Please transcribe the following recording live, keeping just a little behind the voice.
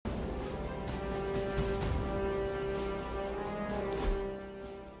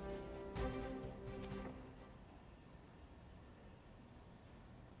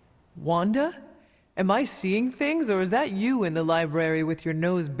Wanda? Am I seeing things, or is that you in the library with your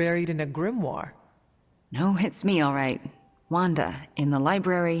nose buried in a grimoire? No, it's me, all right. Wanda, in the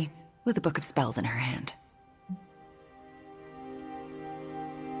library, with a book of spells in her hand.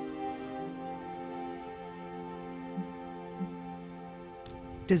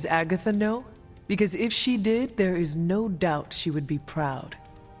 Does Agatha know? Because if she did, there is no doubt she would be proud.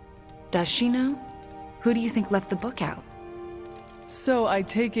 Does she know? Who do you think left the book out? So I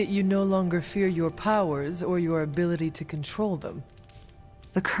take it you no longer fear your powers or your ability to control them.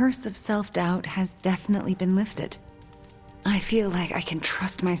 The curse of self-doubt has definitely been lifted. I feel like I can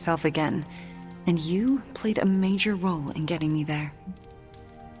trust myself again, and you played a major role in getting me there.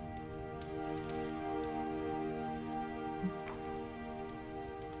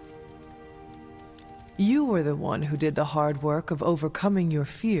 You were the one who did the hard work of overcoming your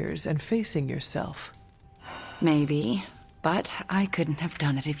fears and facing yourself. Maybe, but I couldn't have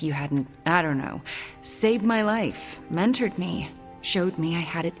done it if you hadn't, I don't know, saved my life, mentored me, showed me I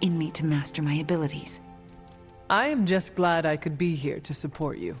had it in me to master my abilities. I am just glad I could be here to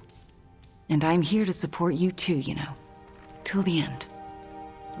support you. And I'm here to support you too, you know. Till the end.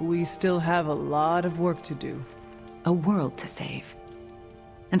 We still have a lot of work to do. A world to save.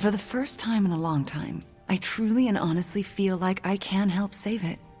 And for the first time in a long time, I truly and honestly feel like I can help save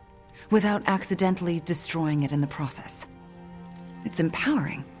it, without accidentally destroying it in the process. It's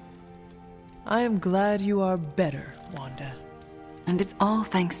empowering. I am glad you are better, Wanda. And it's all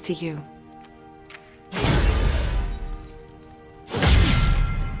thanks to you.